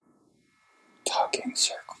Talking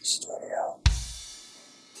Circle Studio.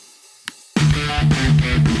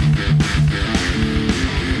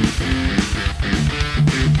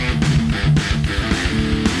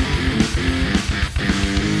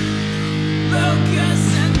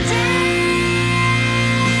 Lucas and Dean,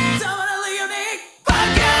 Terminally Unique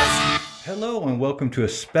Podcast. Hello and welcome to a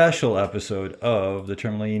special episode of the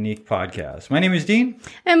Terminally Unique Podcast. My name is Dean.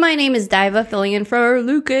 And my name is Diva, filling in for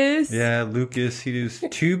Lucas. Yeah, Lucas, he is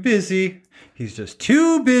too busy. He's just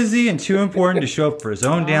too busy and too important to show up for his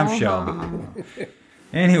own damn show.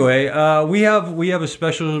 Anyway, we have a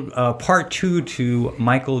special part 2 to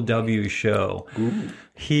Michael W's show. Ooh.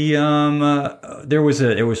 He there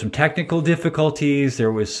was some technical difficulties.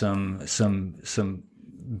 There was some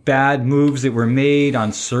bad moves that were made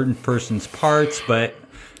on certain person's parts, but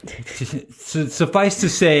suffice to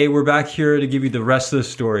say, we're back here to give you the rest of the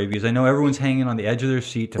story because I know everyone's hanging on the edge of their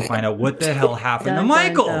seat to find out what the hell happened to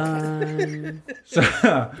Michael.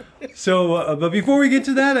 But before we get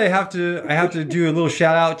to that, I have to do a little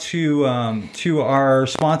shout out to our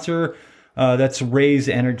sponsor. That's Raze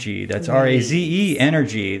Energy. That's RAZE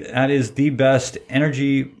Energy. That is the best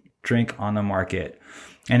energy drink on the market.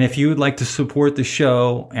 And if you would like to support the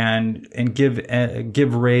show and give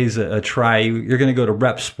Raze a try, you're going to go to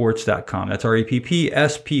repsports.com. That's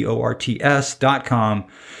REPPSPORTS.com.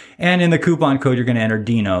 And in the coupon code, you're going to enter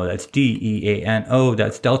DEANO. That's DEANO.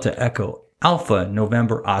 That's Delta Echo Alpha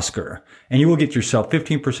November Oscar. And you will get yourself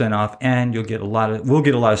 15% off, and we'll get a lot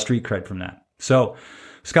of street cred from that. So,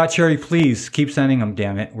 Scott Cherry, please keep sending them,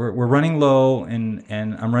 damn it. We're running low and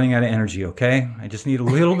I'm running out of energy, okay? I just need a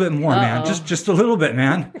little bit more, man. Just a little bit,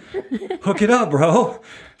 man. Hook it up, bro.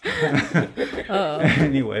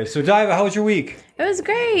 Anyway, so Diva, how was your week? It was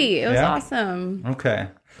great. It was awesome. Okay.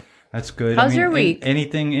 That's good. How's your week?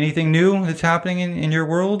 Anything new that's happening in your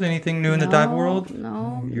world? Anything new in the dive world? No.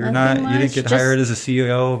 You didn't get hired as a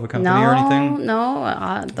CEO of a company or anything?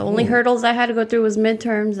 No. The only hurdles I had to go through was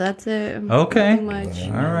midterms. That's it. Okay. Pretty much.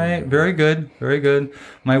 All right. Very good. Very good.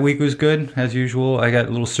 My week was good as usual. I got a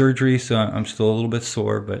little surgery, so I'm still a little bit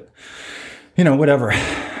sore, but whatever.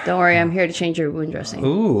 Don't worry, I'm here to change your wound dressing.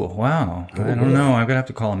 Ooh, wow. I don't know. I'm going to have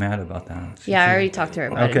to call Amanda about that. I already talked to her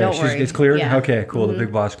about it. Don't worry. It's cleared? Yeah. Okay, cool. The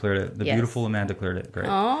big boss cleared it. The beautiful Amanda cleared it. Great.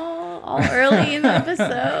 Oh, all early in the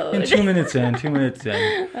episode. In 2 minutes in.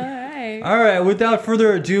 All right. Without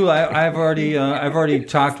further ado, I've already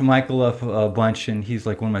talked Michael up a bunch, and he's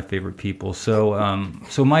like one of my favorite people. So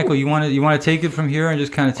Michael, you want to take it from here and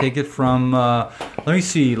just kind of take it from let me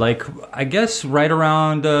see, like I guess right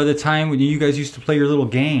around the time when you guys used to play your little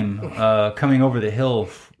game, Coming Over the Hill.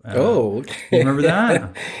 Okay. You remember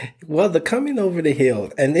that? Well, the Coming Over the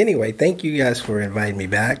Hill. And anyway, thank you guys for inviting me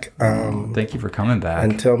back. Thank you for coming back.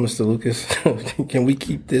 And tell Mr. Lucas, can we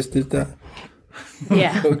keep this time?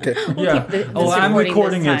 Yeah. Okay. I'm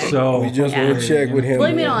recording it, so we just will check with him.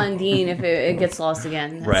 Blame it on Dean if it gets lost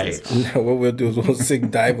again. That's right. his fault. What we'll do is we'll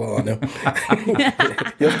sick Diva on him.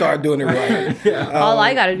 He'll start doing it right. All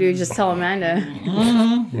I got to do is just tell Amanda.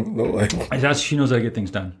 She knows how to get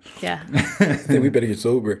things done. Yeah. Then we better get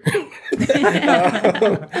sober.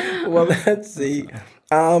 Well, let's see.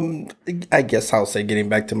 I guess I'll say, getting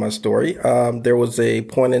back to my story, there was a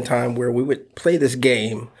point in time where we would play this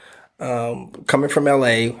game. Coming from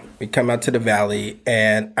LA, we come out to the Valley,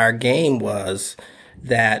 and our game was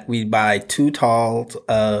that we buy 2 talls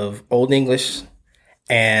of Old English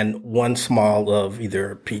and 1 small of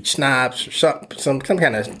either peach schnapps or some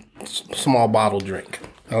kind of small bottle drink.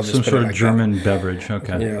 Some sort of German beverage,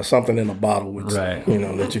 okay. Yeah, something in a bottle with, right.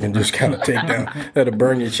 That you can just kind of take down, that'll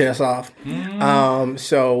burn your chest off.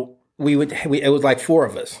 So it was like 4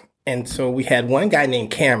 of us, and so we had one guy named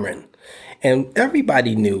Cameron, and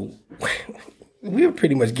everybody knew. We were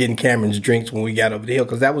pretty much getting Cameron's drinks when we got over the hill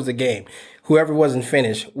because that was the game. Whoever wasn't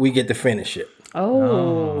finished, we get to finish it.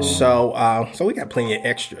 Oh. So we got plenty of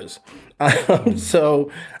extras.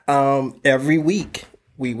 Every week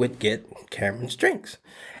we would get Cameron's drinks.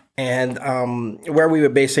 And where we were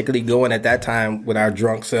basically going at that time with our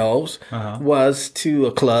drunk selves was to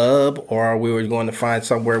a club, or we were going to find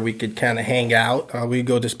somewhere we could kind of hang out. We'd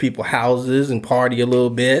go to people's houses and party a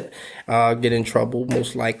little bit, get in trouble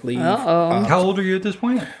most likely. How old are you at this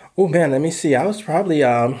point? Oh, man, let me see. I was probably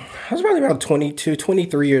around 22,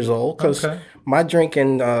 23 years old because my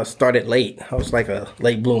drinking started late. I was like a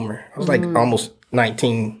late bloomer. I was like almost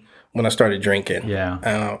 19 when I started drinking. Yeah.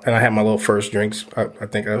 And I had my little first drinks. I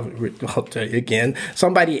think I'll tell you again.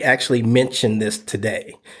 Somebody actually mentioned this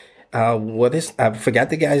today. I forgot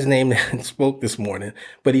the guy's name that spoke this morning,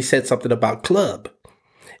 but he said something about club.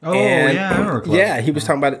 Oh, and, yeah, I remember club. Yeah, he was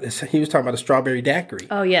talking about a strawberry daiquiri.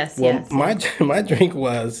 Oh, yes, well, yes. My drink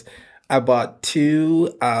was I bought two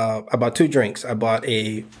drinks. I bought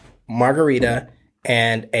a margarita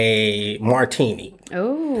and a martini.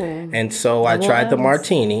 Oh. And so I tried the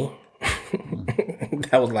martini.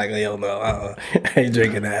 That was like, hell no, I ain't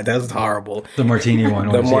drinking that. That's horrible. The martini one.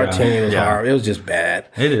 The martini was horrible. It was just bad.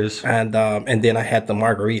 It is. And then I had the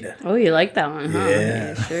margarita. Oh, you like that one, huh? Yeah.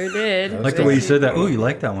 You sure did. I like the way you said that. Oh, you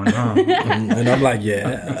like that one, huh? And I'm like,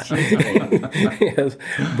 yeah. Yes.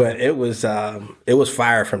 But it was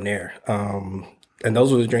fire from there. And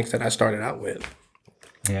those were the drinks that I started out with.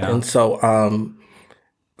 Yeah. And so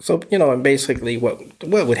and basically what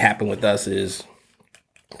would happen with us is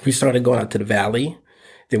we started going out to the valley.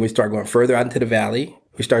 Then we started going further out into the valley.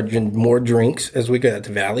 We started drinking more drinks as we got out to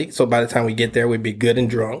the valley. So by the time we get there, we'd be good and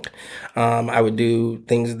drunk. I would do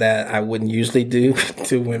things that I wouldn't usually do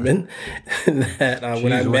to women. That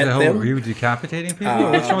when I Jeez, met them, were you decapitating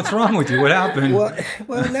people? What's wrong with you? What happened? well,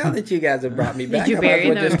 now that you guys have brought me back, Did you I might as bury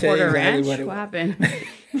well them in just tell you Porter exactly Ranch? what it What was.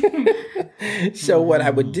 happened? So what I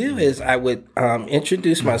would do is I would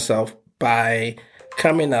introduce myself by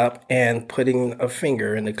coming up and putting a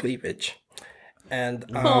finger in the cleavage. And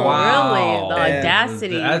Oh, really? The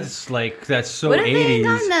audacity. That's so What if they 80s. ain't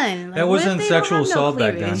got none? Like, That what if wasn't they don't sexual have no assault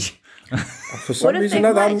back then. cleavage? for some What if reason they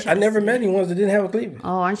or another, flat I never chested? met anyone that didn't have a cleavage.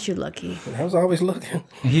 Oh, aren't you lucky? I was always looking.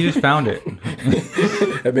 He just found it. And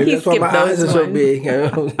maybe He that's why my skipped eyes those are so ones. big.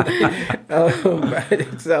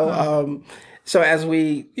 So as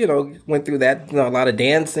we, went through that, a lot of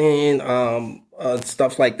dancing,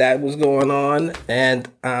 stuff like that was going on, and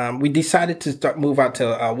we decided to move out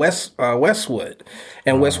to Westwood,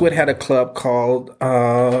 and Westwood had a club called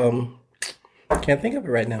can't think of it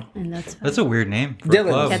right now. And that's That's a weird name. For Dylan's.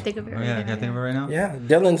 A club. Can't think of it Oh, right yeah, now. can't think of it right now. Yeah,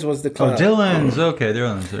 Dylan's was the Oh, club. Dylan's. Okay,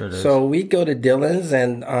 Dylan's. There it is. So we go to Dylan's,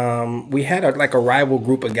 and we had a rival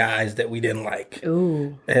group of guys that we didn't like.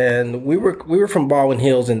 Ooh. And we were from Baldwin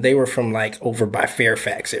Hills, and they were from over by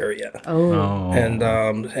Fairfax area. oh, And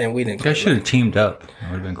we didn't. you guys should have teamed up. That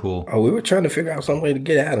would have been cool. Oh, we were trying to figure out some way to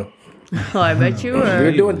get at them. Oh, I bet you We were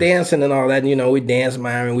were. doing dancing and all that. We dance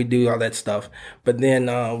Myron, we do all that stuff. But then we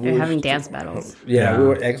They're were having dance battles. Yeah, Yeah. we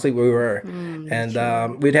were,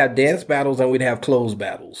 and we'd have dance battles and we'd have clothes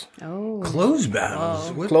battles. Oh. Clothes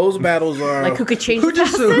battles. What? Clothes battles are Like who could change Who the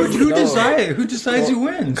fastest? Who decides who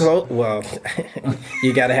wins? Well,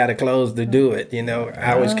 you got to have the clothes to do it.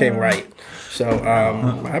 I always came right. So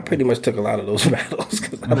I pretty much took a lot of those battles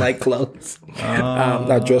because I like clothes. I'm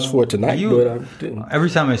not dressed for it tonight, but I do. Every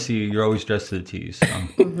time I see you, you're always dressed to the T's. So.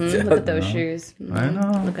 Look at those shoes. I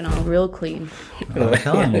know. Looking all real clean. I'm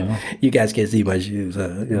telling you. You guys can't see my shoes.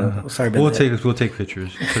 Sorry about that. We'll take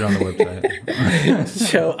pictures. Put it on the website.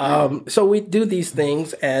 So we do these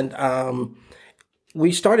things, and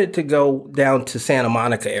we started to go down to Santa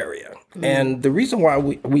Monica area. And the reason why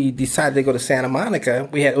we decided to go to Santa Monica,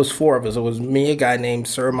 it was four of us. It was me, a guy named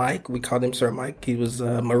Sir Mike. We called him Sir Mike. He was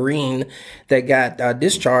a Marine that got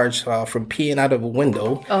discharged from peeing out of a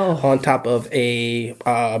window on top of a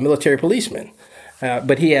military policeman.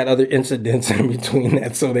 But he had other incidents in between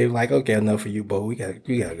that, so they were like, "Okay, enough for you, Bo. You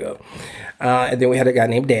gotta go." And then we had a guy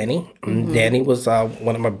named Danny. Danny was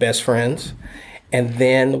one of my best friends. And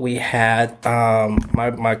then we had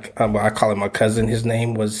I call him my cousin. His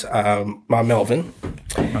name was my Melvin.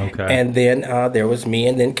 Okay. And then there was me,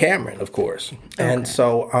 and then Cameron, of course. Okay. And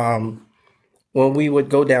so when we would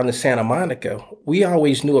go down to Santa Monica, we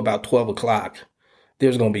always knew about 12 o'clock there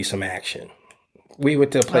was going to be some action. We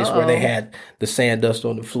went to a place where they had the sand dust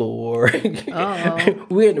on the floor.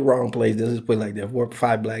 We're in the wrong place. Let's just put it like that. 4 or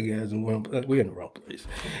 5 black guys, and we're in the wrong place.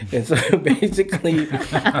 And so basically,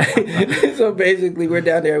 we're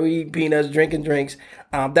down there. We eat peanuts, drinking drinks.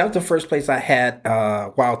 That was the first place I had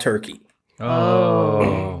wild turkey.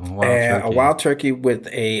 Wild turkey. A wild turkey with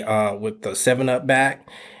the 7-Up back.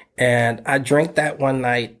 And I drank that one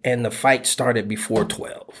night, and the fight started before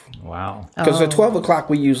 12. Wow. Because at 12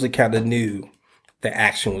 o'clock, we usually kind of knew the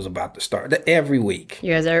action was about to start every week.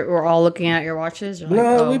 You guys were all looking at your watches? You're like,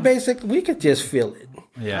 No, oh. we could just feel it.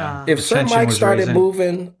 Yeah. If The Sir tension Mike was started raising.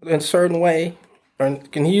 moving in a certain way, and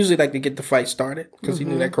he usually like to get the fight started because he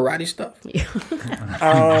knew that karate stuff.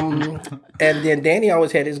 And then Danny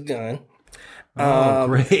always had his gun.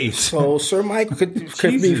 Great. So Sir Mike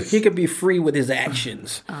could be free with his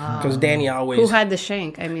actions because Danny always. Who had the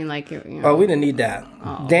shank? I mean, like, Oh, we didn't need that.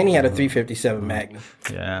 Danny had a 357 Magnum.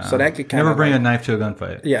 Yeah. So that could kind never of bring a knife to a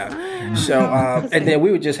gunfight. Yeah. So and then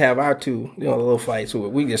we would just have our two, little fights.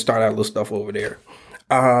 We just start our little stuff over there.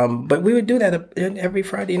 But we would do that every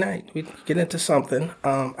Friday night. We'd get into something.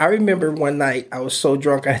 I remember one night I was so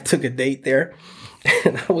drunk I took a date there,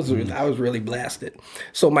 and I was really blasted.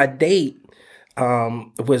 So my date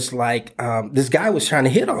was like this guy was trying to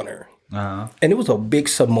hit on her. and it was a big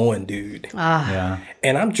Samoan dude. Yeah.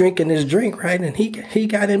 And I'm drinking this drink, right? And he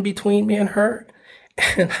got in between me and her.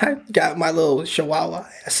 And I got my little chihuahua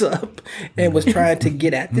ass up and was trying to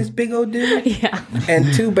get at this big old dude. Yeah.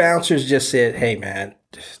 And two bouncers just said, "Hey, man,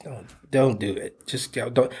 just don't do it. Just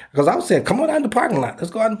don't." Because I was saying, "Come on out in the parking lot. Let's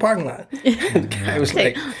go out in the parking lot." And the guy was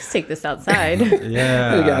like, Let's take this outside.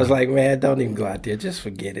 Yeah. the guy was like, "Man, don't even go out there. Just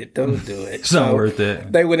forget it. Don't do it." It's not worth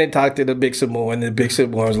it. They went and talked to the big Samoan, and the big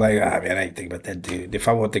Samoan was like, man, I ain't think about that dude. If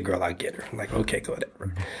I want the girl, I'll get her. I'm like, okay, go ahead.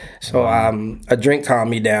 So a drink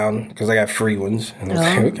calmed me down because I got free ones. And I was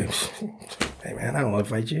like, okay. Hey, man, I don't want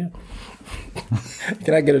to fight you.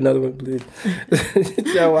 Can I get another one, please?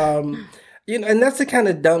 So, and that's the kind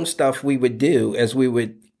of dumb stuff we would do as we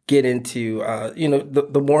would get into,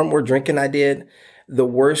 the more and more drinking I did, the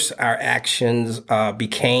worse our actions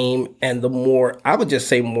became, and the more, I would just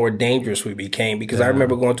say, more dangerous we became. Because I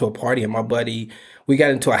remember going to a party and my buddy, we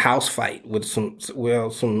got into a house fight with some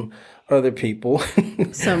other people.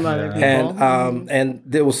 Some other people. And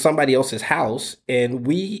there was somebody else's house, and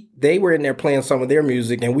they were in there playing some of their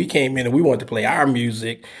music, and we came in and we wanted to play our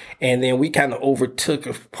music, and then we kind of overtook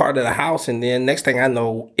a part of the house, and then next thing I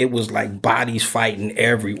know, it was like bodies fighting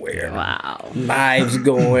everywhere. Wow. Knives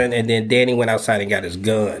going, and then Danny went outside and got his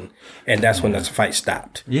gun, and that's when the fight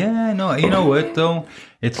stopped. Yeah, no, you know what though?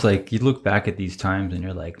 It's like you look back at these times and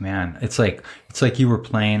you're like, man, it's like you were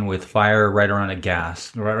playing with fire right around a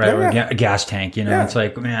gas tank. You know, Yeah. It's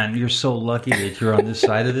like, man, you're so lucky that you're on this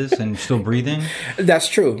side of this and still breathing. That's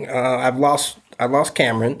true. I lost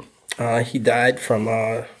Cameron. He died from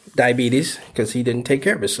diabetes because he didn't take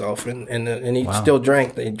care of himself, and he still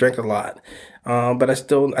drank. He drank a lot. But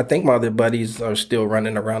I think my other buddies are still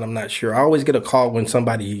running around. I'm not sure. I always get a call when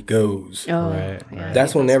somebody goes. Oh, Right. yeah.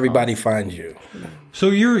 That's when everybody finds you. So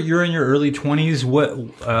you're in your early 20s.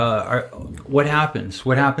 What happens?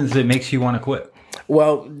 What happens that makes you want to quit?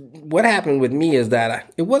 Well, what happened with me is that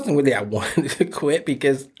it wasn't really I wanted to quit,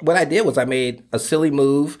 because what I did was I made a silly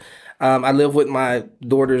move. I lived with my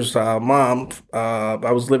daughter's mom.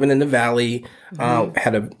 I was living in the Valley,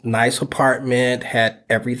 had a nice apartment, had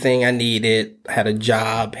everything I needed, had a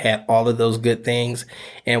job, had all of those good things.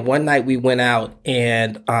 And one night we went out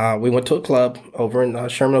and we went to a club over in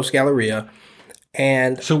Sherman Oaks Galleria.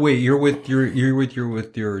 And So wait, you're with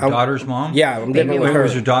your daughter's mom? yeah, I'm living with Wait, her.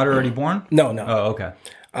 was your daughter already born? No. Oh, okay.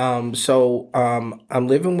 So I'm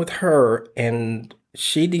living with her, and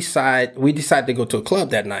we decided to go to a club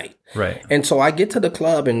that night. Right. And so I get to the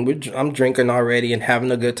club, and I'm drinking already and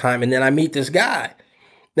having a good time. And then I meet this guy.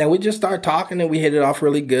 Then we just start talking, and we hit it off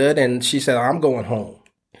really good. And she said, "I'm going home."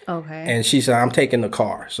 Okay. And she said, "I'm taking the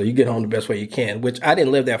car. So you get home the best way you can," which I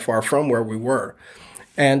didn't live that far from where we were.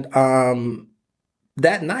 And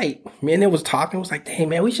that night, me and him was talking. It was like, "Hey,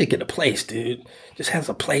 man, we should get a place, dude. Just has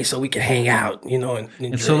a place so we can hang out,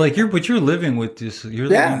 And So like you're living with this. You're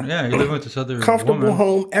living with this other comfortable woman.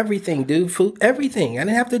 home, everything, dude, food, everything. I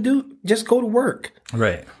didn't have to just go to work.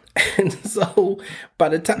 Right. And so by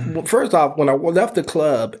the time, first off, when I left the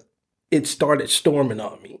club, it started storming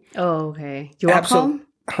on me. Oh, okay. You walk home?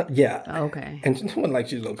 Yeah. Okay. And it wasn't like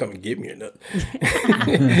she was going to come and get me or nothing.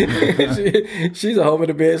 She's at home in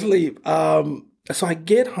the bed asleep. So I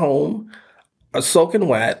get home, soaking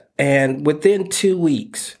wet, and within 2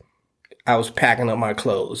 weeks, I was packing up my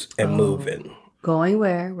clothes and moving. Going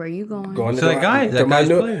where? Where are you going? Going So that guy's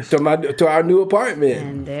place. to our new apartment.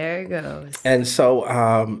 And there it goes. And so,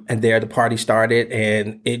 and there the party started,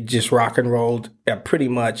 and it just rock and rolled pretty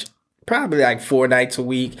much, probably like 4 nights a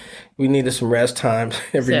week. We needed some rest time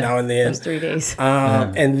every now and then. Those 3 days.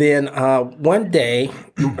 And then one day,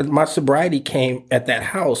 my sobriety came at that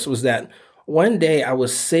house. Was that one day I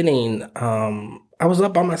was sitting, I was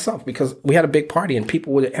up by myself because we had a big party and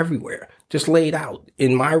people were everywhere, just laid out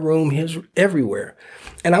in my room, everywhere.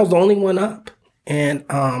 And I was the only one up. And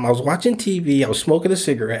I was watching TV, I was smoking a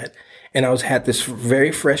cigarette, and had this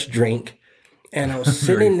very fresh drink. And I was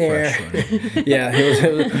sitting there. Yeah,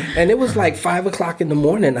 it was like 5 o'clock in the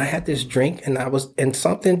morning. I had this drink, and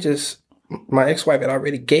something just, my ex-wife had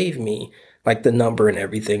already gave me like the number and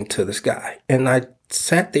everything to this guy. And I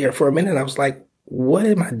sat there for a minute, and I was like, what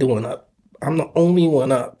am I doing up? I'm the only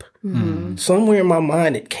one up. Mm-hmm. Somewhere in my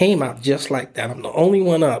mind, it came out just like that. I'm the only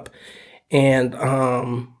one up. And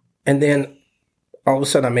then all of a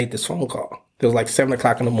sudden I made this phone call. It was like 7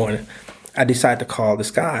 o'clock in the morning. I decided to call this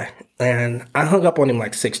guy, and I hung up on him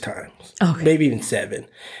like 6 times, maybe even 7.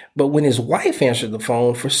 But when his wife answered the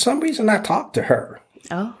phone, for some reason I talked to her.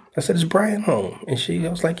 Oh. I said, "Is Brian home?" And I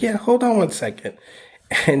was like, "Yeah, hold on one second."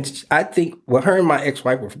 And I think, well, her and my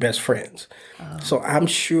ex-wife were best friends. So I'm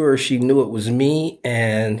sure she knew it was me,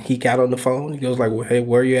 and he got on the phone. He goes like, well, hey,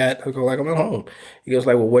 where are you at? I go like, I'm at home. He goes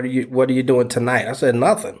like, well, what are you doing tonight? I said,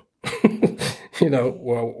 nothing.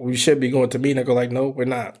 Well, we should be going to meet. I go like, no, we're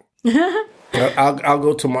not. I'll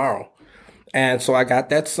go tomorrow. And so I got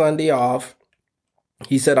that Sunday off.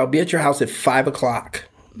 He said, I'll be at your house at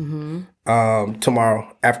 5:00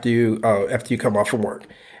 tomorrow after you come off from work.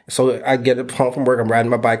 So I get home from work. I'm riding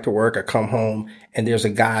my bike to work. I come home, and there's a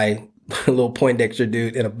guy, a little Poindexter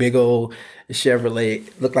dude, in a big old Chevrolet,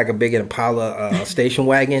 looked like a big Impala station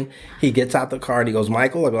wagon. He gets out the car and he goes,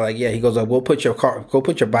 Michael? I go like, yeah. He goes, go put your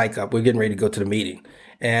bike up. We're getting ready to go to the meeting.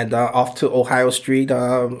 And off to Ohio Street,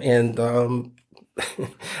 and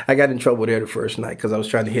I got in trouble there the first night because I was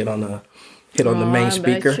trying to hit on the main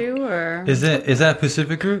speaker. Is that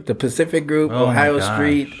Pacific Group? The Pacific Group, Ohio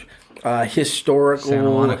Street, historical Santa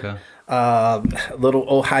Monica. Little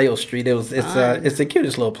Ohio Street. It's the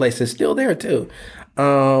cutest little place. It's still there too.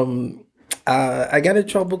 I got in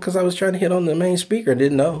trouble because I was trying to hit on the main speaker.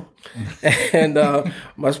 Didn't know, and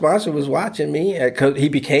my sponsor was watching me. Cause he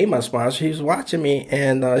became my sponsor. He was watching me,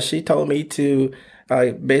 and she told me to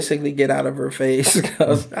basically get out of her face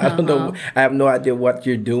because I don't know. I have no idea what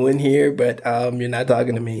you're doing here, but you're not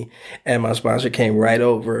talking to me. And my sponsor came right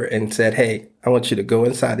over and said, "Hey, I want you to go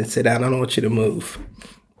inside and sit down. I don't want you to move.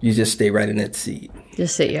 You just stay right in that seat.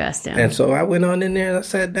 Just sit your ass down." And so I went on in there and I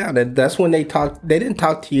sat down. And that's when they talked. They didn't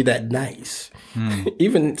talk to you that nice.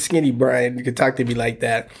 Even Skinny Brian could talk to me like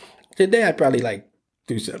that. Today I'd probably like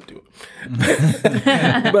do something to him.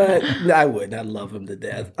 But I wouldn't. I love him to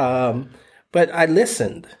death. But I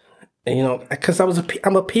listened, because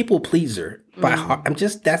I'm a people pleaser by heart.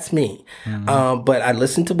 That's me. But I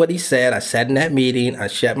listened to what he said. I sat in that meeting. I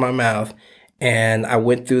shut my mouth. And I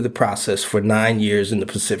went through the process for 9 years in the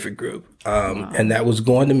Pacific Group. And that was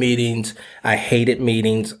going to meetings. I hated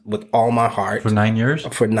meetings with all my heart. For 9 years?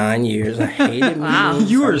 For 9 years. I hated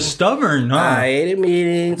meetings. You were stubborn, huh? I hated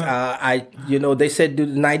meetings. They said do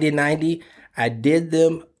the 90-90. I did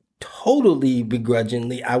them totally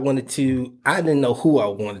begrudgingly. I didn't know who I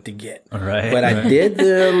wanted to get. All right. But I did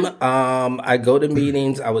them. I go to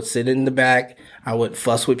meetings. I would sit in the back. I would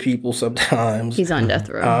fuss with people sometimes. He's on death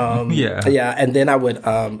row. Yeah. And then I would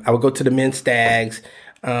go to the men's stags.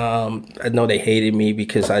 I know they hated me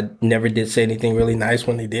because I never did say anything really nice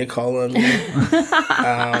when they did call on me.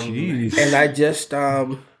 Jeez. And I just,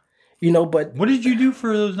 but what did you do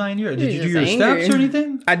for those 9 years? Did you do your angry. steps or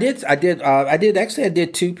anything? I did. Actually, I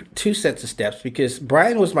did two sets of steps because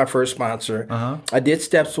Brian was my first sponsor. I did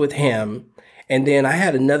steps with him, and then I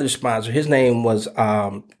had another sponsor. His name was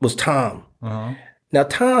Tom. Now,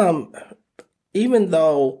 Tom, even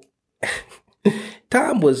though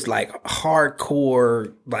Tom was like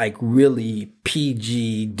hardcore, like really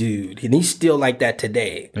PG dude, and he's still like that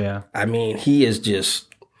today. Yeah. I mean, he is just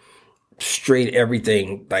straight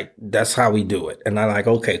everything. Like, that's how we do it. And I'm like,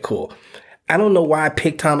 okay, cool. I don't know why I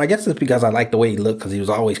picked Tom. I guess it's because I liked the way he looked because he was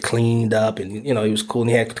always cleaned up and, he was cool and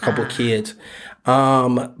he had a couple of kids.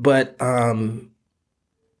 But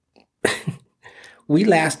we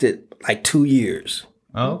lasted like 2 years.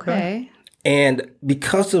 Okay. And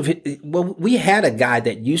because of it, we had a guy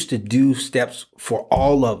that used to do steps for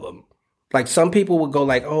all of them. Like some people would go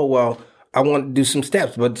like, oh, well, I want to do some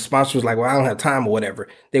steps. But the sponsor was like, well, I don't have time or whatever.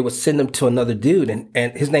 They would send them to another dude.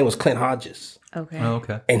 And his name was Clint Hodges. Okay. Oh,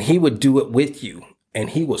 okay. And he would do it with you. And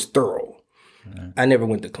he was thorough. Right. I never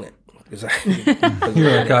went to Clint. You're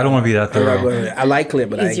like, I don't want to be that thorough. I like Clint,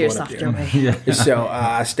 but Easier, I ain't going softer up there. way. So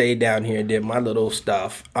I stayed down here and did my little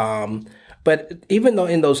stuff. But even though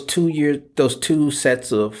in those 2 years, those two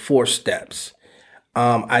sets of 4 steps,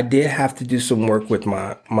 I did have to do some work with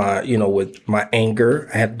my with my anger.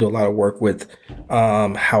 I had to do a lot of work with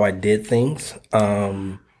how I did things.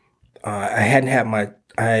 I hadn't had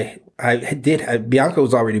Bianca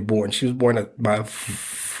was already born. She was born at my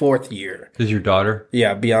 4th year. Is your daughter?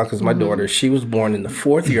 Yeah, Bianca's my daughter. She was born in the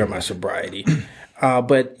 4th year of my sobriety.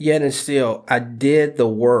 But yet and still, I did the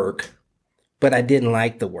work, but I didn't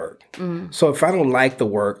like the work. So if I don't like the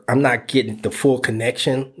work, I'm not getting the full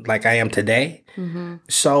connection like I am today.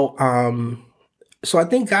 So I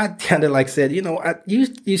think God kind of like said,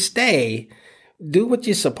 you stay, do what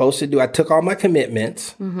you're supposed to do. I took all my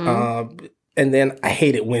commitments, and then I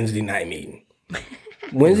hated Wednesday night meeting.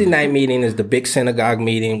 Wednesday night meeting is the big synagogue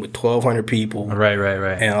meeting with 1,200 people. Right.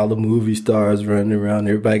 And all the movie stars running around.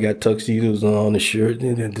 Everybody got tuxedos on, the shirt,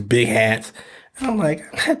 and the big hats. And I'm like,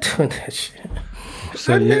 I'm not doing that shit.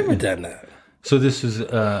 So I've never done that. So this is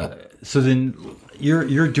so then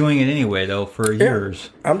you're doing it anyway though for years.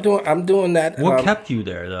 I'm doing that. What kept you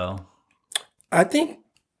there though? I think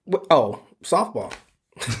Softball.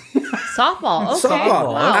 Softball. Okay.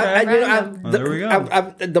 Softball. Wow. Well, there we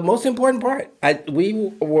go. The most important part, I play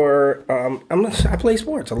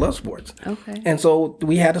sports. I love sports. Okay. And so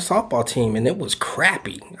we had a softball team, and it was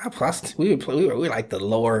crappy. We were like the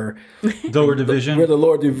lower Division. We're the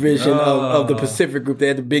lower division of the Pacific Group. They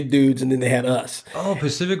had the big dudes, and then they had us. Oh,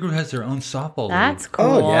 Pacific Group has their own softball league. That's cool.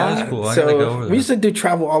 Oh yeah, That's cool. I gotta go over we there. used to do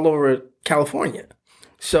travel all over California.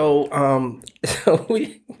 So so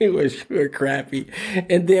we were crappy,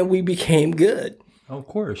 and then we became good. Of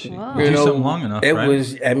course. You Wow. do something long enough, It right?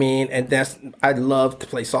 was, I mean, and I love to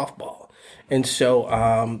play softball. And so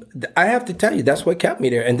I have to tell you, that's what kept me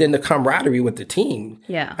there. And then the camaraderie with the team.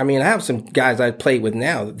 Yeah. I mean, I have some guys I play with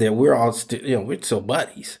now that we're all still, we're still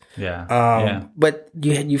buddies. Yeah. But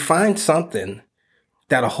you find something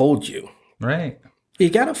that'll hold you. Right.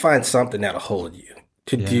 You got to find something that'll hold you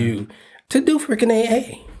to do freaking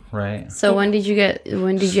AA. Right. So when did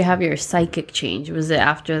you have your psychic change? Was it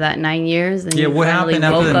after that 9 years? And Yeah, you what finally happened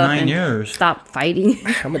after woke the up 9 and years? Stopped fighting.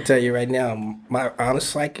 I'm gonna tell you right now, my honest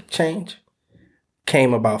psychic change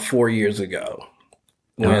came about 4 years ago.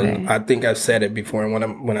 When Okay. I think I've said it before,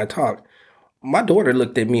 and when I talked, my daughter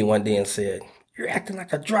looked at me one day and said, "You're acting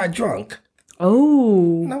like a dry drunk."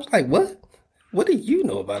 Oh. And I was like, "What? What do you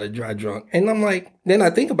know about a dry drunk?" And I'm like, then I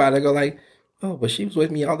think about it, I go like, "Oh, but she was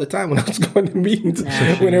with me all the time when I was going to meetings.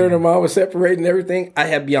 When her and her mom was separating and everything, I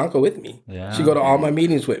had Bianca with me. Yeah. She'd go to all my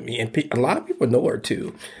meetings with me, and a lot of people know her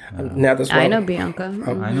too. Now that's why I know Bianca.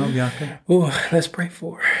 I know Bianca. Ooh, let's pray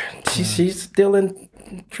for her. She's still in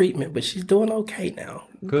treatment, but she's doing okay now.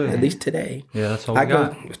 Good. At least today. Yeah, that's all we I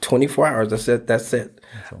got. go 24 hours. That's it.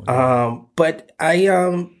 But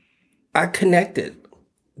I connected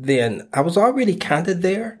then. I was already kind of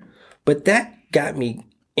there, but that got me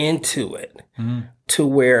into it to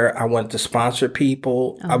where I wanted to sponsor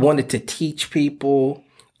people. I wanted to teach people.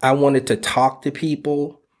 I wanted to talk to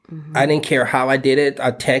people. I didn't care how I did it.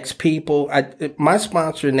 I text people. My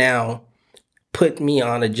sponsor now put me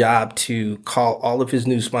on a job to call all of his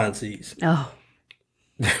new sponsees Oh.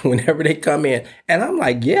 whenever they come in. And I'm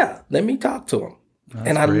like, yeah, let me talk to them.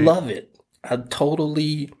 And I great. love it.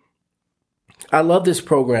 I love this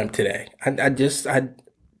program today. I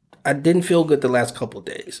didn't feel good the last couple of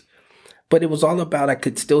days, but it was all about, I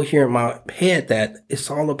could still hear in my head that it's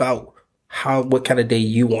all about what kind of day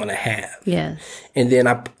you want to have. Yes. And then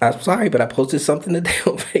I'm sorry, but I posted something today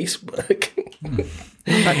on Facebook.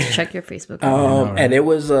 I'm about to check your Facebook. And it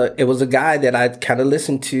was a guy that I kind of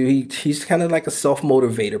listened to. He's kind of like a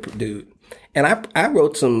self-motivator dude. And I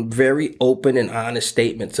wrote some very open and honest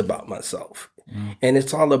statements about myself. And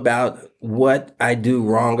it's all about what I do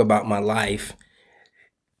wrong about my life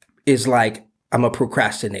is like, I'm a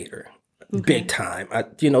procrastinator, big time.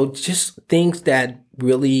 Just things that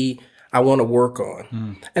really I want to work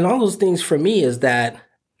on. And all those things for me is that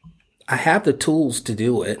I have the tools to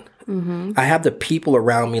do it. I have the people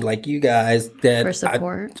around me like you guys that For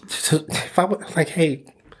support. if I was like, hey,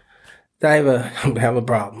 I have a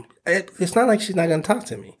problem. It's not like she's not going to talk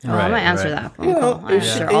to me. Oh, I'm going to answer that phone call. I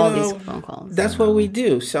answer all these phone calls. That's what we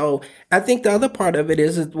do. So I think the other part of it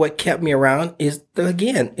is what kept me around is,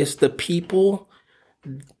 it's the people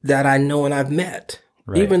that I know and I've met.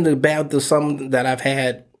 Right. Even the some that I've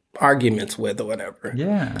had arguments with or whatever.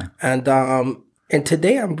 Yeah. And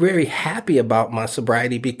today I'm very happy about my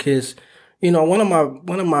sobriety because, one of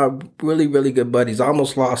my really, really good buddies, I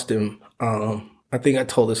almost lost him. I think I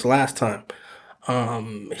told this last time.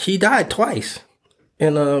 He died twice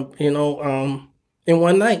in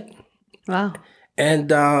one night. Wow. And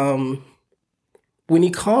when he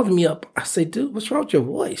called me up, I said, dude, what's wrong with your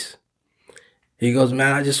voice? He goes,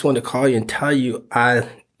 man, I just want to call you and tell you I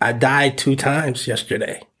died 2 times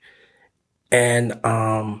yesterday. And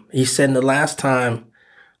he said the last time,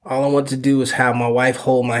 all I wanted to do was have my wife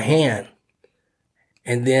hold my hand.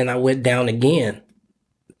 And then I went down again.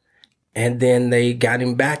 And then they got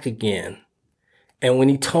him back again. And when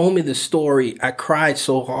he told me the story, I cried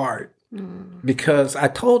so hard because I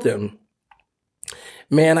told him,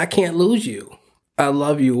 man, I can't lose you. I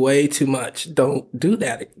love you way too much. Don't do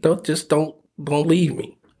that. Don't leave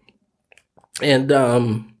me.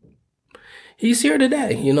 And he's here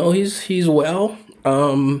today. He's well.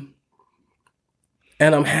 And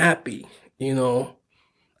I'm happy. I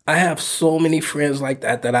have so many friends like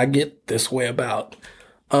that I get this way about.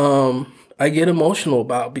 I get emotional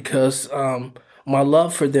about because my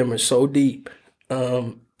love for them is so deep.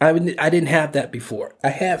 I didn't have that before. I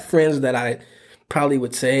had friends that I probably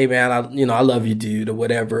would say, man, I love you, dude, or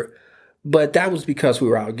whatever. But that was because we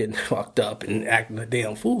were out getting fucked up and acting a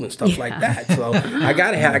damn fool and stuff like that. So I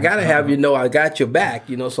gotta have I got your back,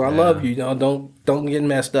 So I love you, don't get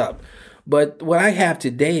messed up. But what I have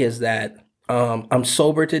today is that I'm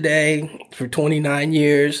sober today for 29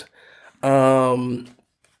 years. My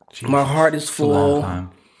heart is full.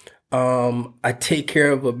 I take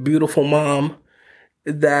care of a beautiful mom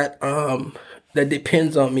that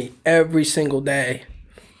depends on me every single day.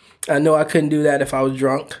 I know I couldn't do that if I was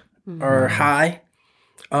drunk or high.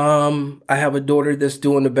 I have a daughter that's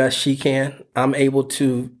doing the best she can. I'm able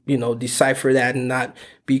to, decipher that and not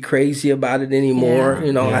be crazy about it anymore.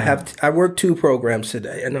 I work 2 programs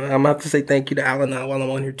today, and I'm gonna have to say thank you to Alan now while I'm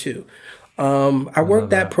on here too. I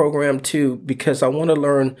work that program too because I want to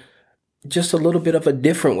learn just a little bit of a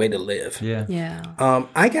different way to live. Yeah.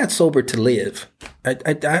 I got sober to live.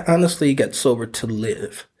 I honestly got sober to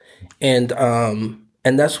live, and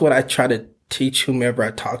that's what I try to teach whomever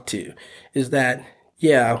I talk to is that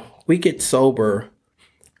we get sober,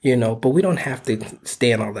 but we don't have to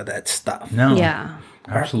stay in all of that stuff. No. Yeah.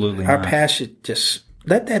 Absolutely. Our not. passion, just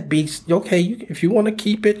let that be okay. If you want to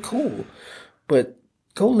keep it, cool, but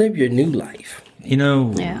go live your new life.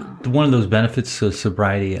 One of those benefits of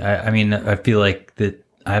sobriety, I feel like that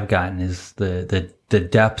I've gotten is the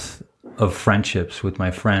depth of friendships with my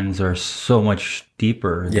friends are so much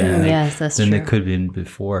deeper than that's they true. could have been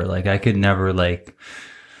before. Like I could never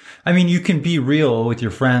you can be real with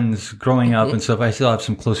your friends growing up and stuff. I still have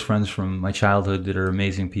some close friends from my childhood that are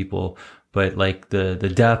amazing people, but like the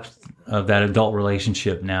depth of that adult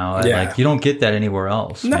relationship now, you don't get that anywhere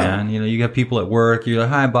else, man. You got people at work, you're like,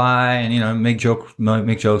 hi, bye, and make jokes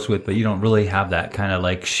with, but you don't really have that kind of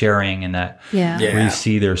like sharing and that where you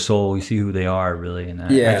see their soul, you see who they are really, and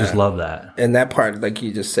I just love that. And that part, like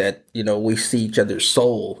you just said, we see each other's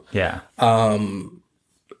soul. Yeah.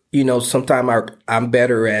 Sometimes I'm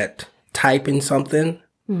better at typing something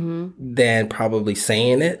than probably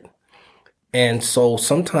saying it. And so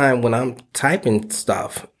sometimes when I'm typing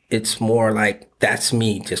stuff, it's more like that's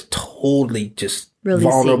me just totally just really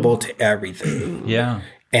vulnerable to everything. Yeah.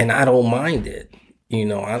 And I don't mind it.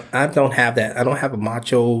 I don't have that. I don't have a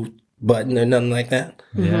macho button or nothing like that.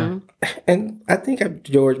 Yeah. And I think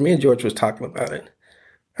me and George was talking about it.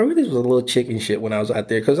 I really was a little chicken shit when I was out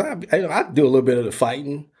there because I do a little bit of the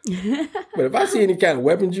fighting. But if I see any kind of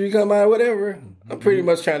weaponry come out or whatever, I'm pretty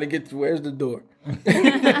much trying to get to where's the door. Hell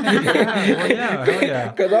yeah.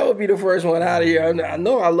 Because I would be the first one out of here. I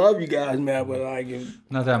know I love you guys, man, but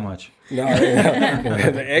Not that much. No,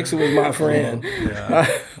 the ex was my friend.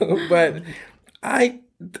 But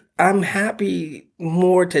I'm happy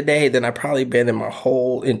more today than I've probably been in my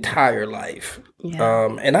whole entire life.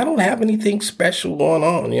 Yeah. And I don't have anything special going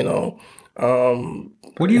on,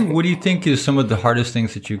 What do you think is some of the hardest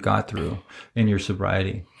things that you got through in your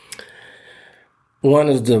sobriety? One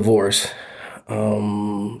is divorce.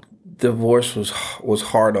 Divorce was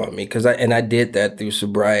hard on me because I did that through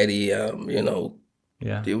sobriety. It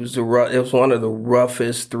was one of the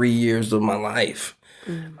roughest 3 years of my life.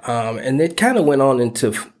 And it kind of went on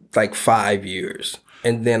into like 5 years.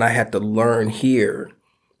 And then I had to learn here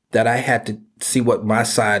that I had to see what my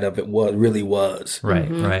side of it really was.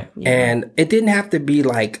 Right, right. Yeah. And it didn't have to be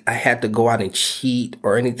like I had to go out and cheat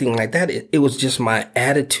or anything like that. It was just my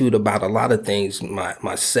attitude about a lot of things,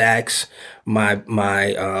 my sex, my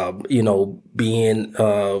being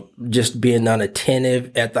just being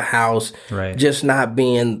unattentive at the house, Right. just not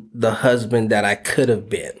being the husband that I could have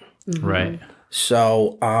been. Right.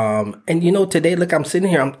 So, today, look, I'm sitting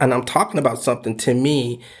here and I'm talking about something to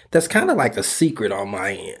me that's kind of like a secret on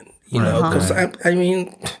my end, because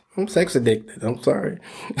I'm sex addicted. I'm sorry.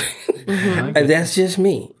 And that's just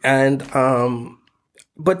me. And,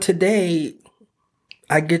 but today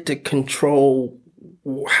I get to control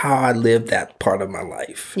how I live that part of my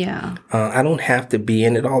life. Yeah. I don't have to be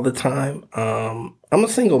in it all the time. I'm a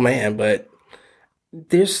single man, but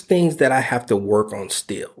there's things that I have to work on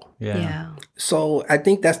still. Yeah. So I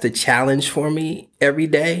think that's the challenge for me every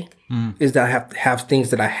day is that I have to have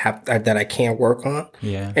things that I can't work on.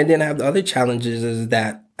 Yeah. And then I have the other challenges is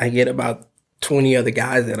that I get about 20 other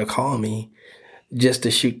guys that'll call me just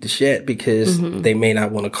to shoot the shit because they may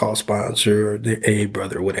not want to call sponsor or their AA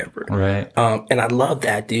brother or whatever. Right. And I love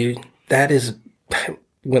that, dude. That is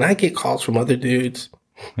when I get calls from other dudes,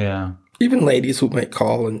 Yeah. even ladies who might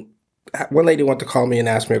call, and one lady wanted to call me and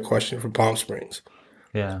ask me a question from Palm Springs.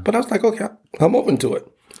 Yeah. But I was like, okay, I'm open to it.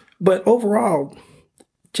 But overall,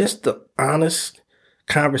 just the honest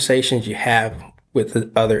conversations you have with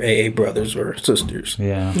the other AA brothers or sisters,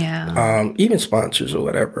 Yeah. Yeah. even sponsors or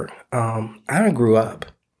whatever. I grew up.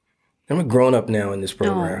 I'm a grown up now in this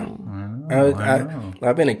program.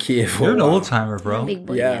 I've been a kid for You're a an while. old timer, bro. Big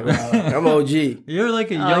boy. Yeah, I'm OG. You're like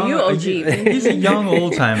a young. you OG. He's a young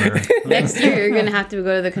old timer. Next year, you're gonna have to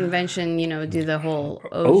go to the convention. Do the whole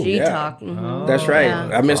OG yeah. talk. Mhm. That's right.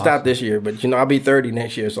 Yeah. I missed out this year, but I'll be 30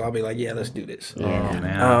 next year, so I'll be like, yeah, let's do this. Oh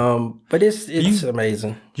man. But it's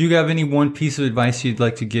amazing. Do you have any one piece of advice you'd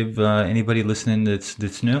like to give anybody listening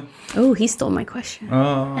that's new? Oh, he stole my question.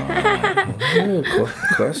 Of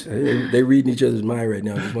course, they reading each other's mind right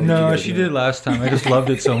now. Just wanted you No, guys she to did last time. I just loved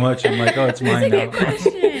it so much. I'm like, oh, it's mine now.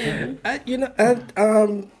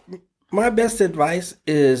 My best advice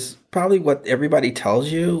is probably what everybody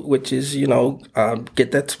tells you, which is,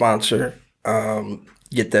 get that sponsor,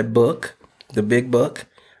 get that book, the big book.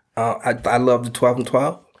 I love the 12 and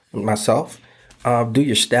 12 myself. Do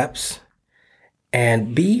your steps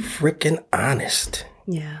and be freaking honest.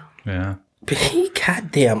 Yeah. Yeah. Be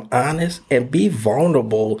goddamn honest and be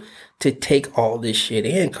vulnerable to take all this shit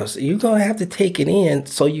in, because you're going to have to take it in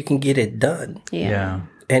so you can get it done. Yeah.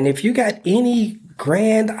 And if you got any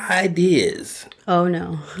grand ideas, Oh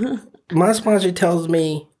no. my sponsor tells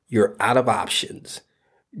me you're out of options.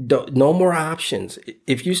 No more options.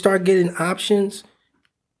 If you start getting options,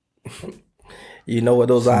 you know what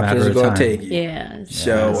those options matter are of going to time. take you. Yeah.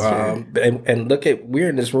 So, and look at, we're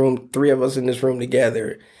in this room, 3 of us in this room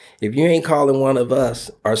together. If you ain't calling one of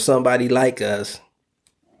us or somebody like us,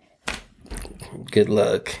 good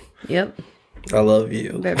luck. Yep. I love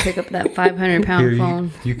you. Better pick up that 500-pound Here,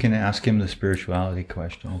 phone. you can ask him the spirituality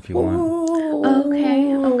question if you want.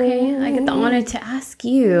 Okay. I get the honor to ask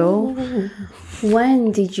you,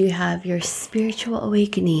 when did you have your spiritual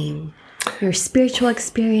awakening, your spiritual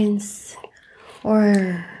experience,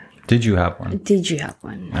 or Did you have one? did you have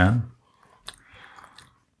one? Yeah.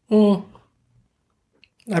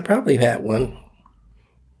 I probably had one,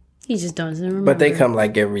 He just doesn't remember. but they come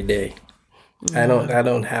like every day. I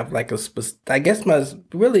don't have like a I guess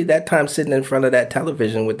really that time sitting in front of that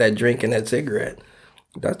television with that drink and that cigarette.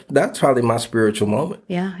 That's probably my spiritual moment,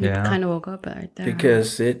 Yeah, he Yeah. kind of woke up right there.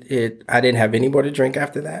 because I didn't have any more to drink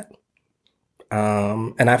after that.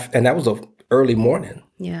 And that was a early morning.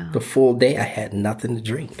 Yeah. The full day I had nothing to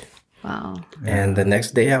drink. Wow. And the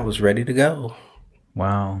next day I was ready to go.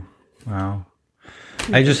 Wow.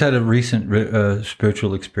 I just had a recent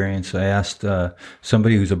spiritual experience. I asked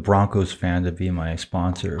somebody who's a Broncos fan to be my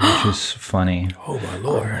sponsor, which is funny. Oh my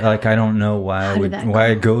Lord. Like, I don't know why How did that why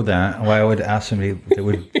I'd go that, why I would ask somebody that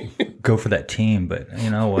would go for that team, but you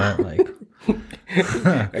know what? Like,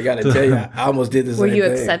 I got to tell you, I almost did the same Were you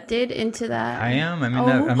thing. accepted into that? I am. I'm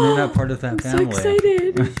in that part of that So family.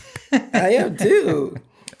 excited. I am too.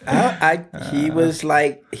 He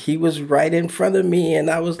was right in front of me, and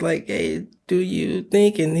I was like, "Hey, do you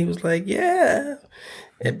think?" And he was like, "Yeah."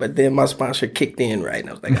 But then my sponsor kicked in, right? And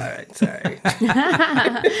I was like, "All right, sorry."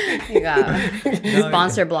 You got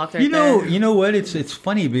sponsor blocked right there. You know what? It's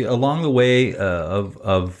funny. Along the way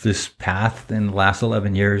of this path in the last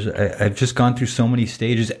 11 years, I've just gone through so many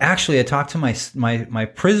stages. Actually, I talked to my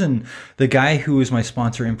prison. The guy who was my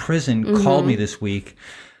sponsor in prison called me this week,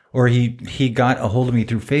 or he got a hold of me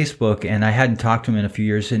through Facebook, and I hadn't talked to him in a few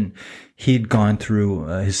years, and he'd gone through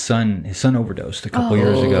his son overdosed a couple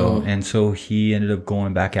years ago, and so he ended up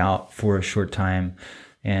going back out for a short time.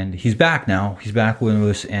 And he's back now. He's back with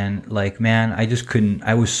us. And like, man,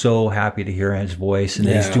 I was so happy to hear his voice, and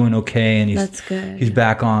he's doing okay. And That's good. He's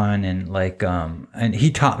back on. And like, and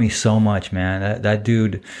he taught me so much, man. That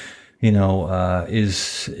dude,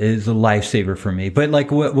 is a lifesaver for me. But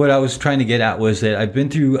like what I was trying to get at was that I've been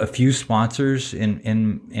through a few sponsors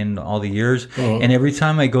in all the years. And every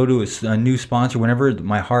time I go to a new sponsor, whenever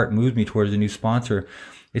my heart moves me towards a new sponsor,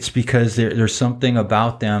 it's because there's something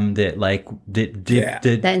about them that like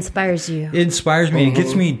that inspires you. it inspires me. It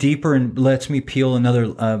gets me deeper and lets me peel another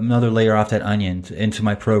layer off that onion into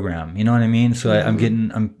my program. You know what I mean? So I'm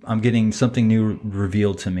getting something new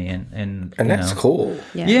revealed to me, and that's cool.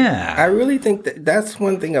 Yeah. I really think that's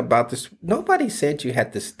one thing about this. Nobody said you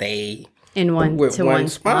had to stay In one with to one one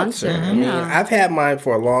sponsor. sponsor. I mean, I've had mine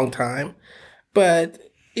for a long time, but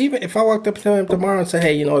even if I walked up to him tomorrow and said,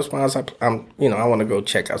 "Hey, sponsor, I want to go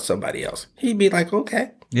check out somebody else," he'd be like,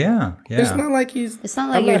 "Okay." Yeah. It's not like It's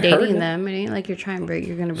not like you're dating them. It ain't like you're trying to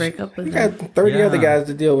you're gonna break up with You them. got 30 other guys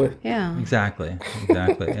to deal with. Yeah. Exactly.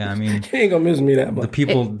 Yeah. I mean, You ain't gonna miss me that much.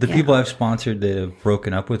 the people I've sponsored that have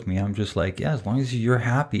broken up with me, I'm just like, yeah, as long as you're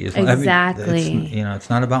happy. Exactly. It's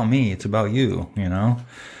not about me. It's about you. Yeah.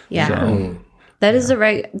 So, That's the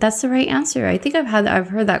right answer. I think I've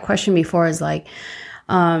heard that question before, is like,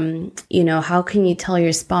 how can you tell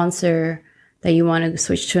your sponsor that you want to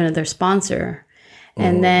switch to another sponsor?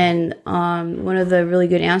 And then one of the really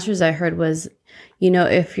good answers I heard was,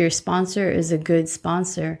 if your sponsor is a good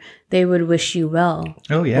sponsor, they would wish you well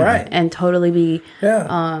Oh yeah. Right. and totally be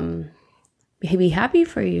happy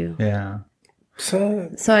for you. Yeah.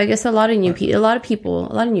 So So I guess a lot of new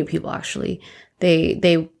people actually,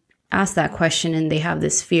 they ask that question and they have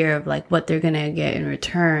this fear of like what they're gonna get in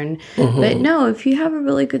return. But no, if you have a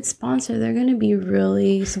really good sponsor, they're gonna be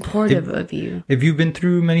really supportive of you. Have you been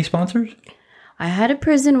through many sponsors? I had a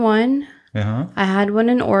prison one. Uh-huh. I had one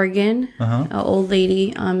in Oregon, an old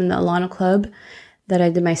lady in the Alana Club that I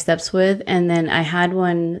did my steps with, and then I had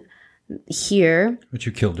one here But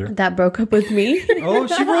you killed her. that broke up with me. Oh,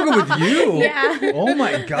 she broke up with you. Yeah. Oh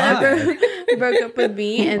my god. Broke up with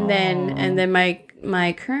me, and then my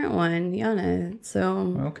current one, Yana.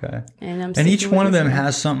 So Okay. and each sticking one of with them this one.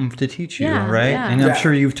 has something to teach you, Yeah, right? yeah. And I'm Yeah.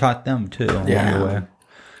 sure you've taught them too along Yeah. the way.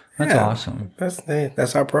 That's Yeah. awesome.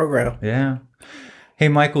 that's our program. Yeah. Hey,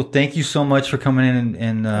 Michael, thank you so much for coming in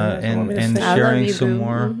and want me to say. I love sharing you, some boo.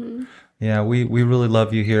 more. Yeah, we really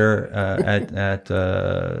love you here at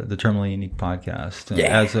the Terminally Unique podcast.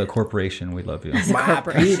 Yeah. As a corporation, we love you. My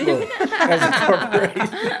people as a corporation.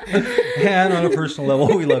 And on a personal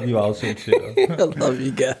level, we love you also too. I love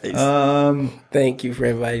you guys. Thank you for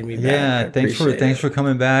inviting me back. Yeah, I appreciate thanks it. for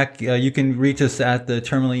coming back. You can reach us at the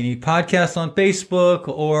Terminally Unique Podcast on Facebook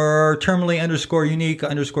or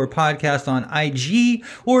Terminally_Unique_podcast on IG,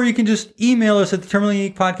 or you can just email us at the Terminally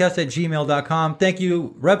Unique Podcast at gmail.com. Thank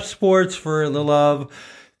you, Rep Sports, for the love.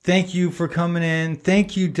 Thank you for coming in.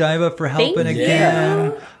 Thank you, Diva, for helping Thank you.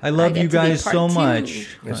 again. I love get you to be guys part so two. much.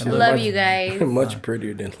 Yes, I love you guys. Much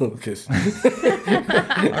prettier than Lucas. All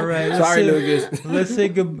right. Sorry, Lucas. Let's say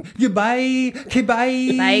goodbye. Okay,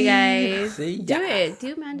 bye. Bye, guys. See Do ya. it.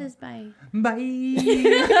 Do Amanda's bye. Bye.